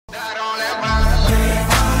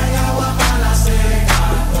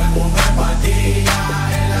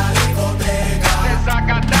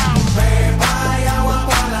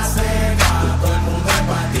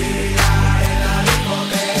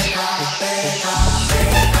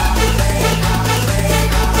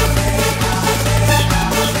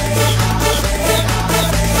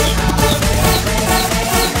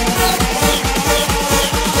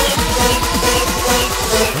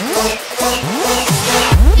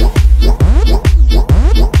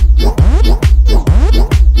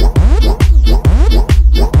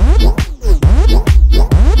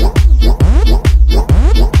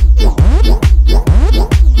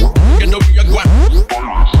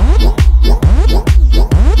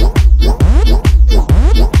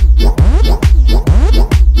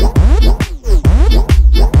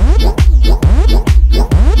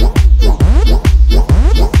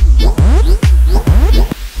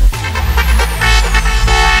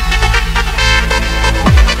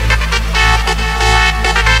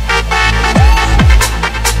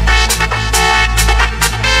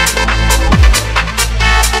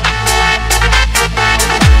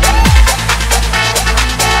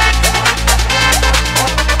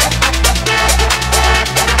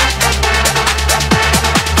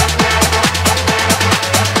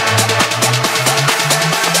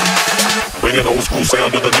saying old school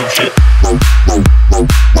sound of the new shit.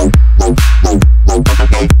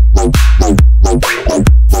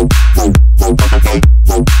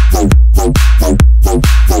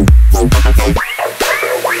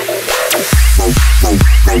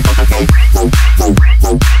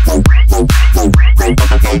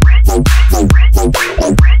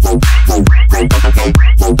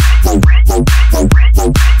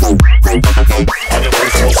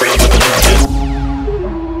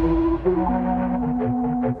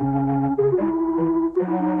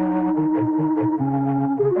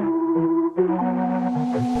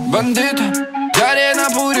 Bandyta, dziarę na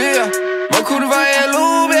pół ryja, bo kurwa je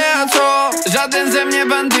lubię, a co? Żaden ze mnie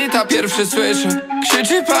bandyta, pierwszy słyszę.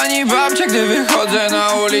 Krzyczy pani babcia, gdy wychodzę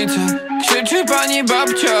na ulicę. Krzyczy pani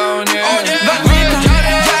babcia, o nie, o nie. Bandyta,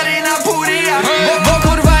 dziarę na pół ryja, bo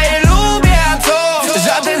kurwa je lubię, a co?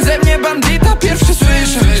 Żaden ze mnie bandyta, pierwszy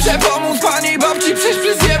słyszę. Chcę pomóc pani babci przejść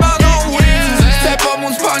przez jebaną ulicę. Chcę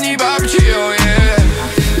pomóc pani babci, o nie.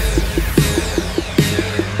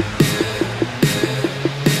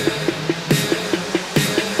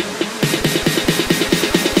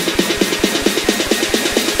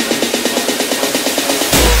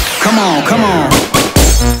 Come on, come on.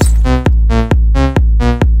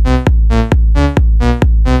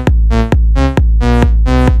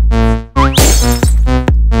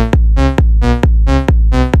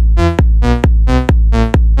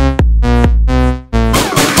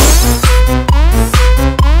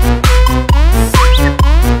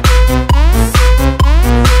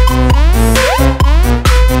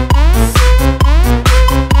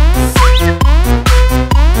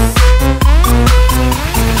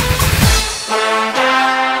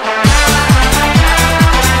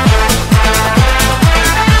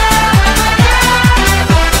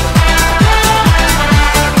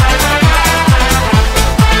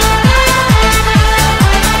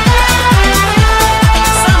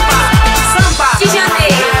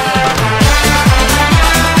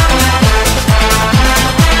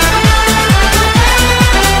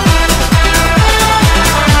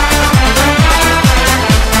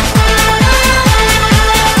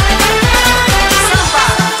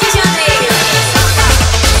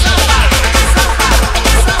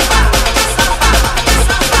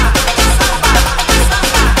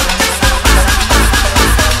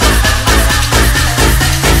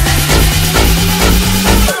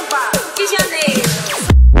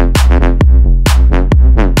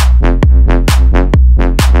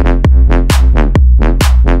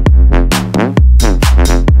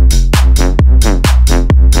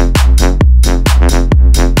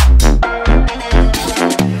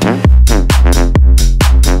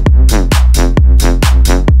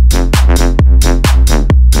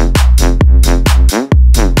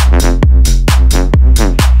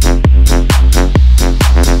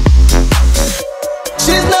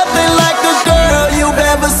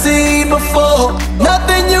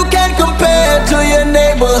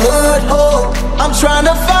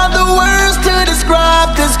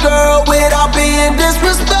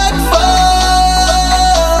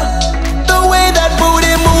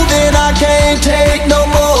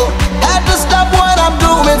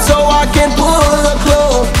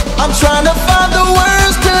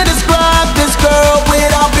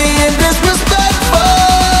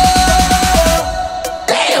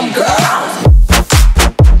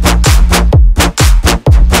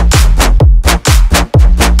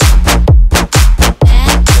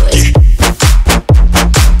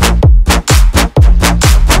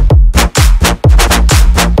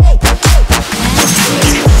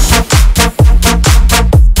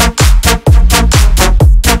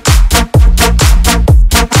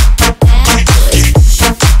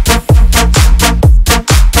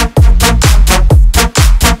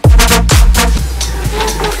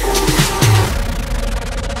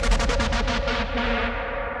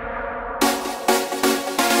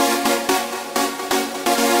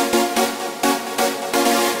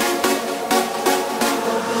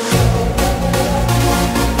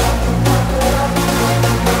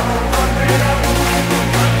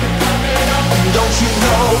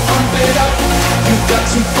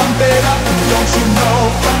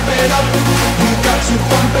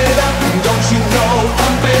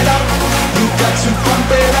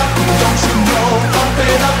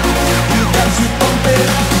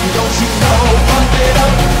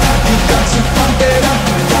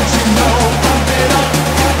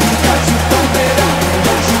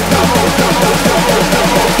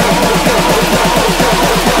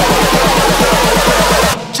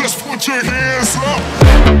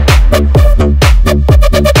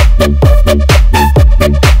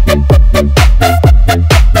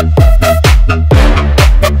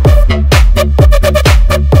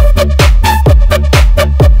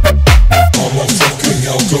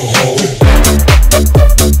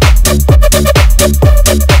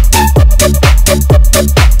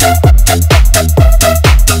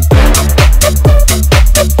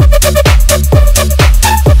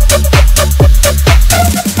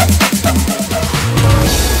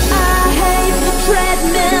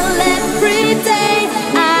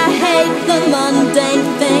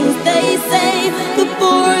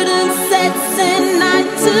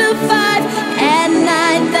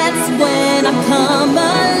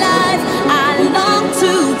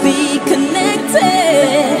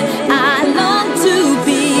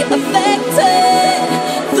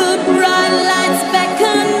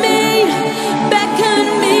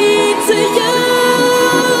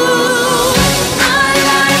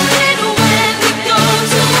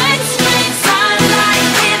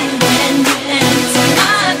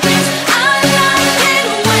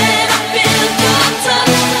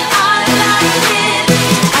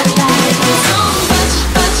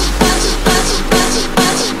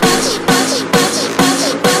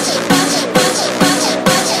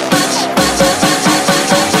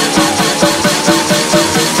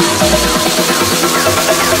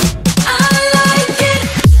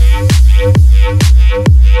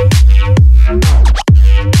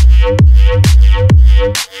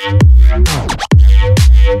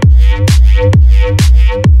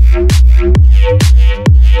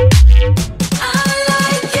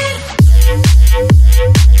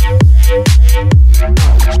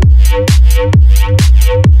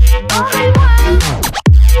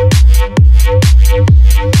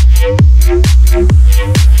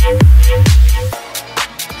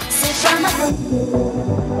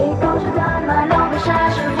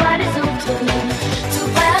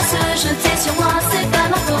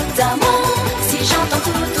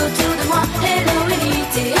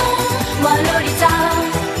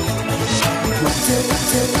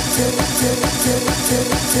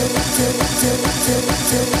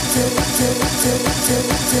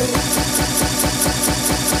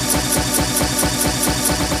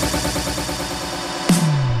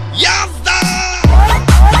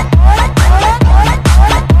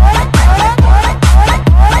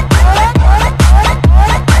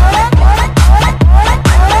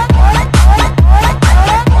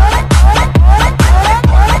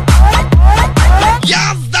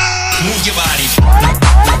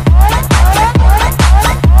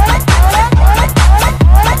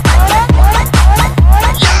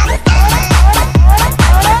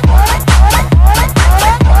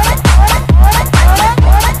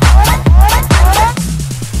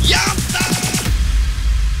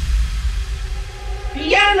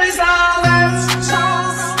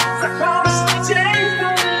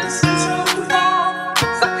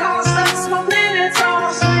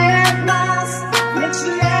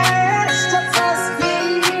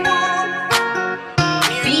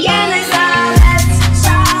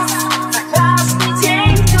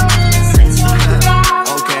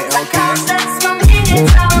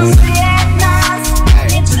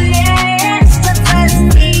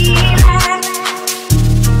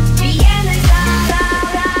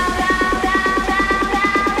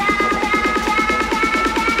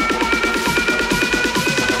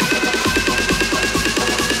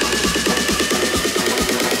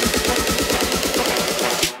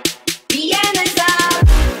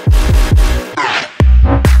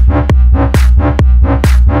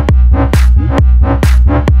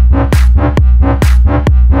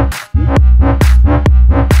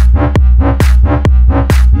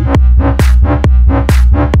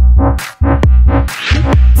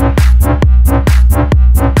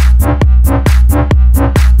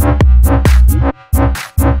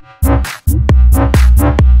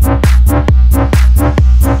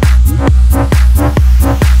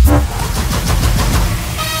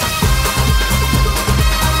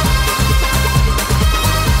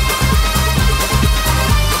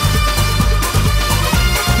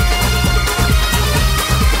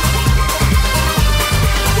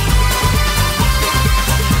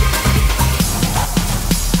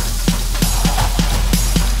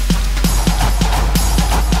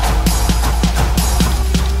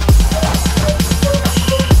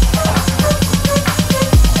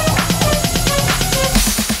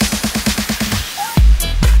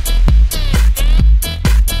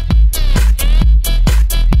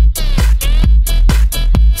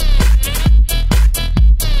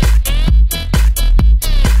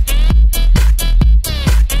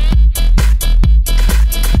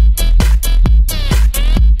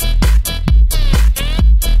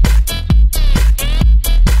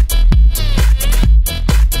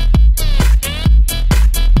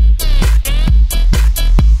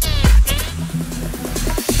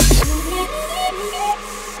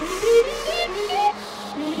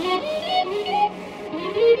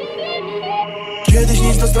 Kiedyś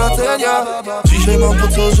nic do stracenia, dzisiaj mam po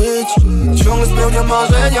co żyć. Ciągle spełniam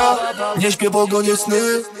marzenia, nie śpię, bo gonię sny.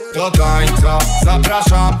 Do tańca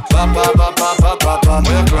zapraszam, pa pa pa pa pa pa pa.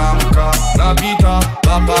 Moja klamka nabita,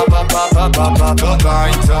 pa pa pa pa pa pa pa. Do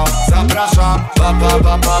tańca zapraszam, pa pa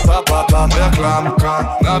pa pa pa pa pa. Moja klamka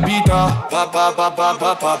nabita, pa pa pa pa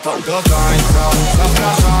pa pa pa. Do tańca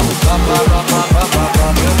zapraszam, pa pa pa pa pa pa pa.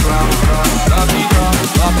 Moja klamka nabita,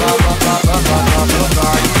 pa pa pa pa pa pa pa. Do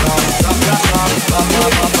tańca zapraszam, pa pa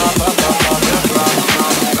pa pa pa pa pa. Moja klamka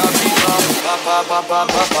nabita, pa pa pa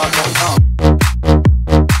pa pa pa pa.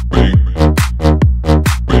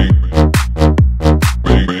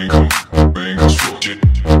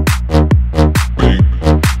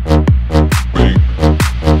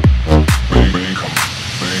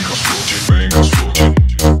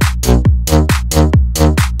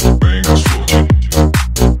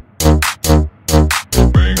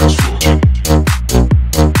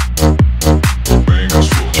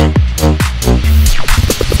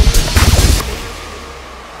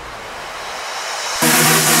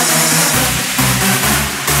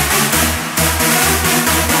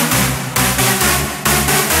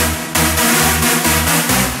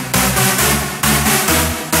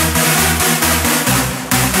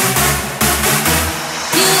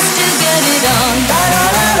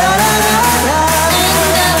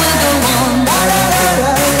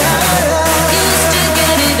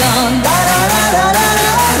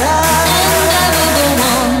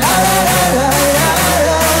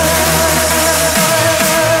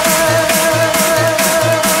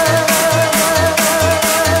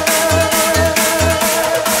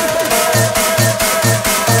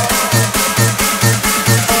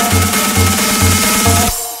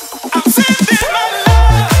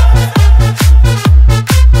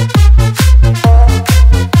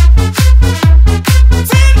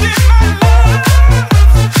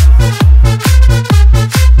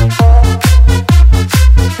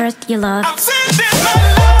 you love.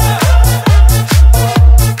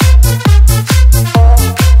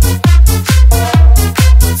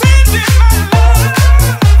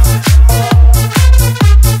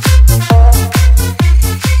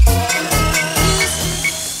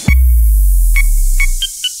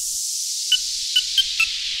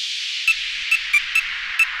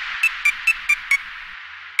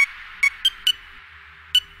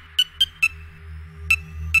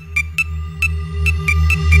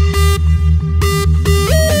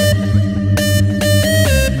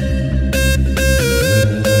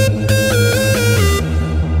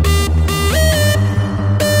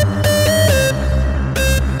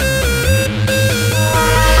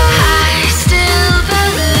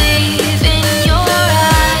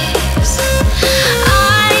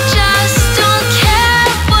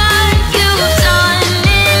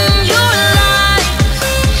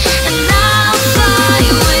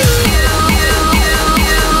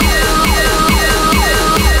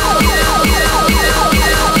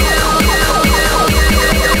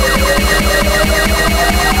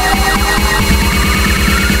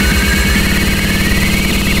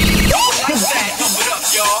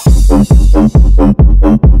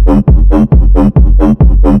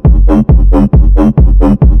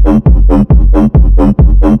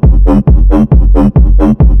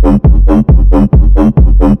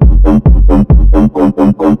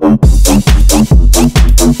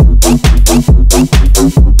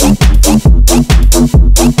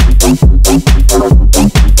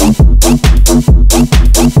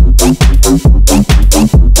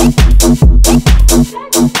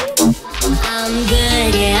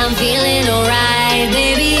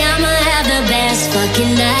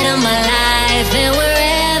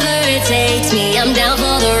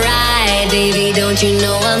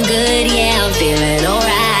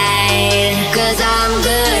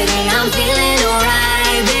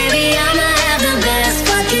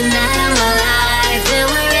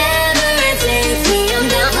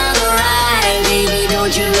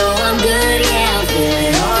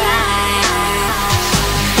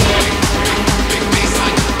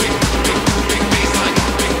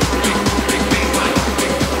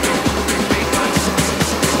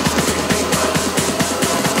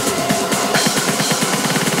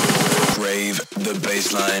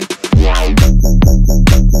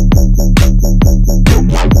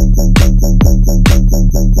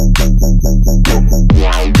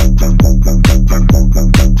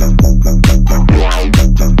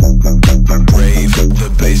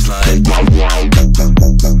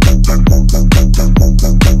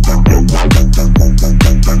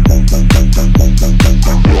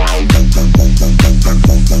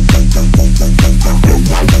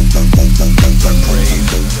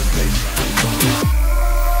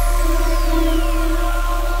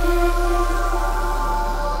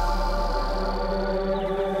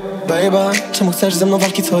 Czemu chcesz ze mną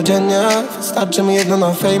walki codziennie? Wystarczy mi jedno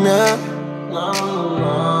na fejmie.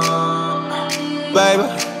 Baby,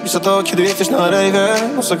 piszę to kiedy jesteś na rejwie.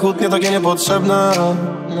 Nasze kłótnie takie niepotrzebne.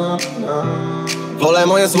 Wolę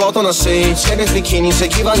moje złoto na szyi, ciebie z bikini,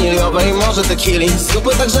 szejki waniliowe i może tequili.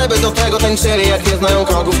 Zróbmy tak, żeby do tego tańczyli. Jak nie znają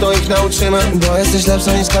krogów, to ich nauczymy. Bo jesteś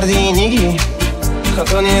lepsza niż Cardi i Nigi. A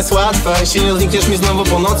to nie jest łatwe, jeśli nie znikniesz mi znowu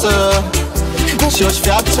po nocy. Chyba się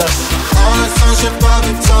oświadczasz. One chcą się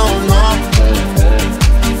bawić całą noc.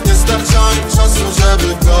 Nie starcza im czasu,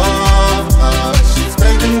 żeby kochać. Z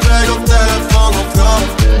pięknego telefonu krok.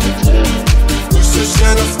 Puścisz się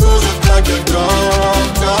na skórze tak jak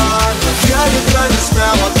droga. Kiedy będziesz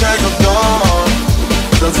miała tego dom,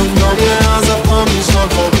 wracam do mnie, a zapomnisz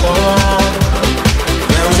o kłopot.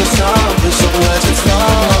 Wiem, że chciałabyś odlecieć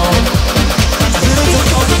stąd. Wrócę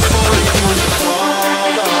potem twoich ludzi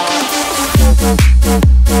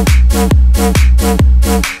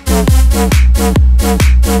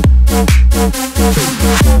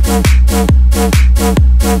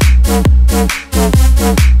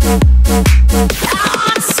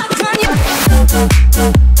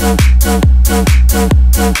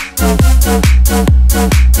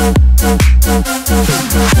We'll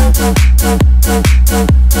be right back.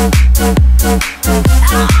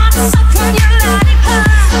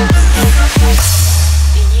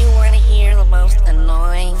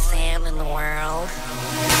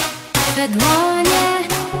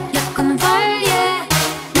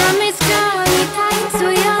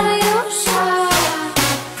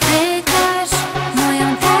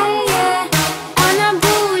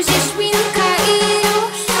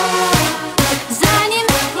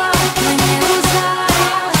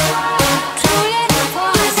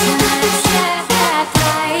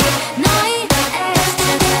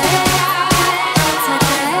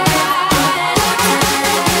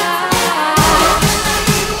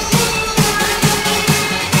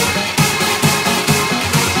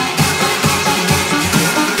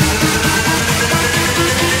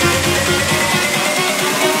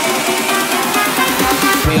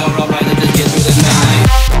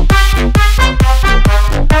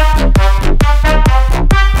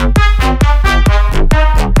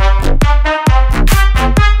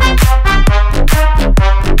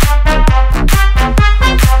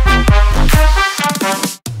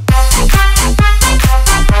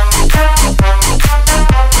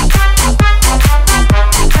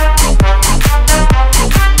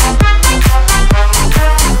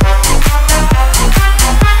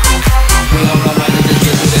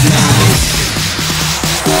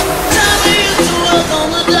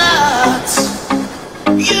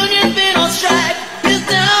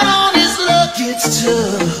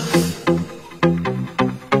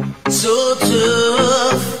 so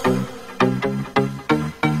tough.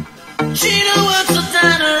 She done works a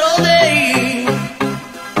diner all day,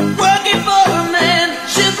 working for a man.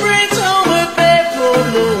 She brings home her pay for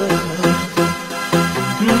love,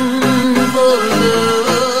 for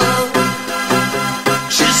love.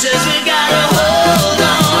 She says we gotta hold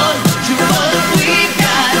on to what we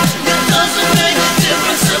got. It doesn't make a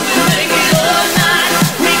difference if we make it or not.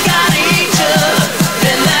 We got each other,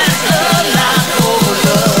 and that's a lot for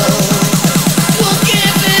love. We'll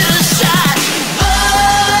give it a shot. Oh,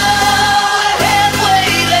 we're halfway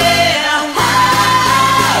there.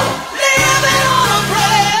 Oh, living on a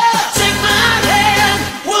prayer. Take my hand,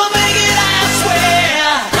 we'll make it, I swear.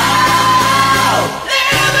 Oh,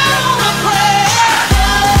 living on a prayer.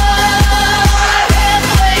 Oh, we're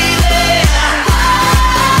halfway there.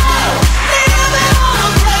 Oh, living on a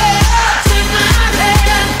prayer. Take my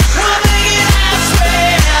hand, we'll make it, I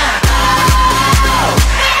swear. Oh,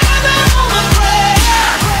 living on a prayer.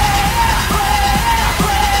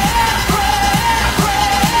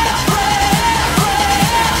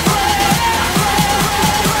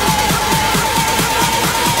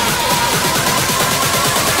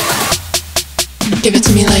 Give it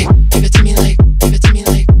to me like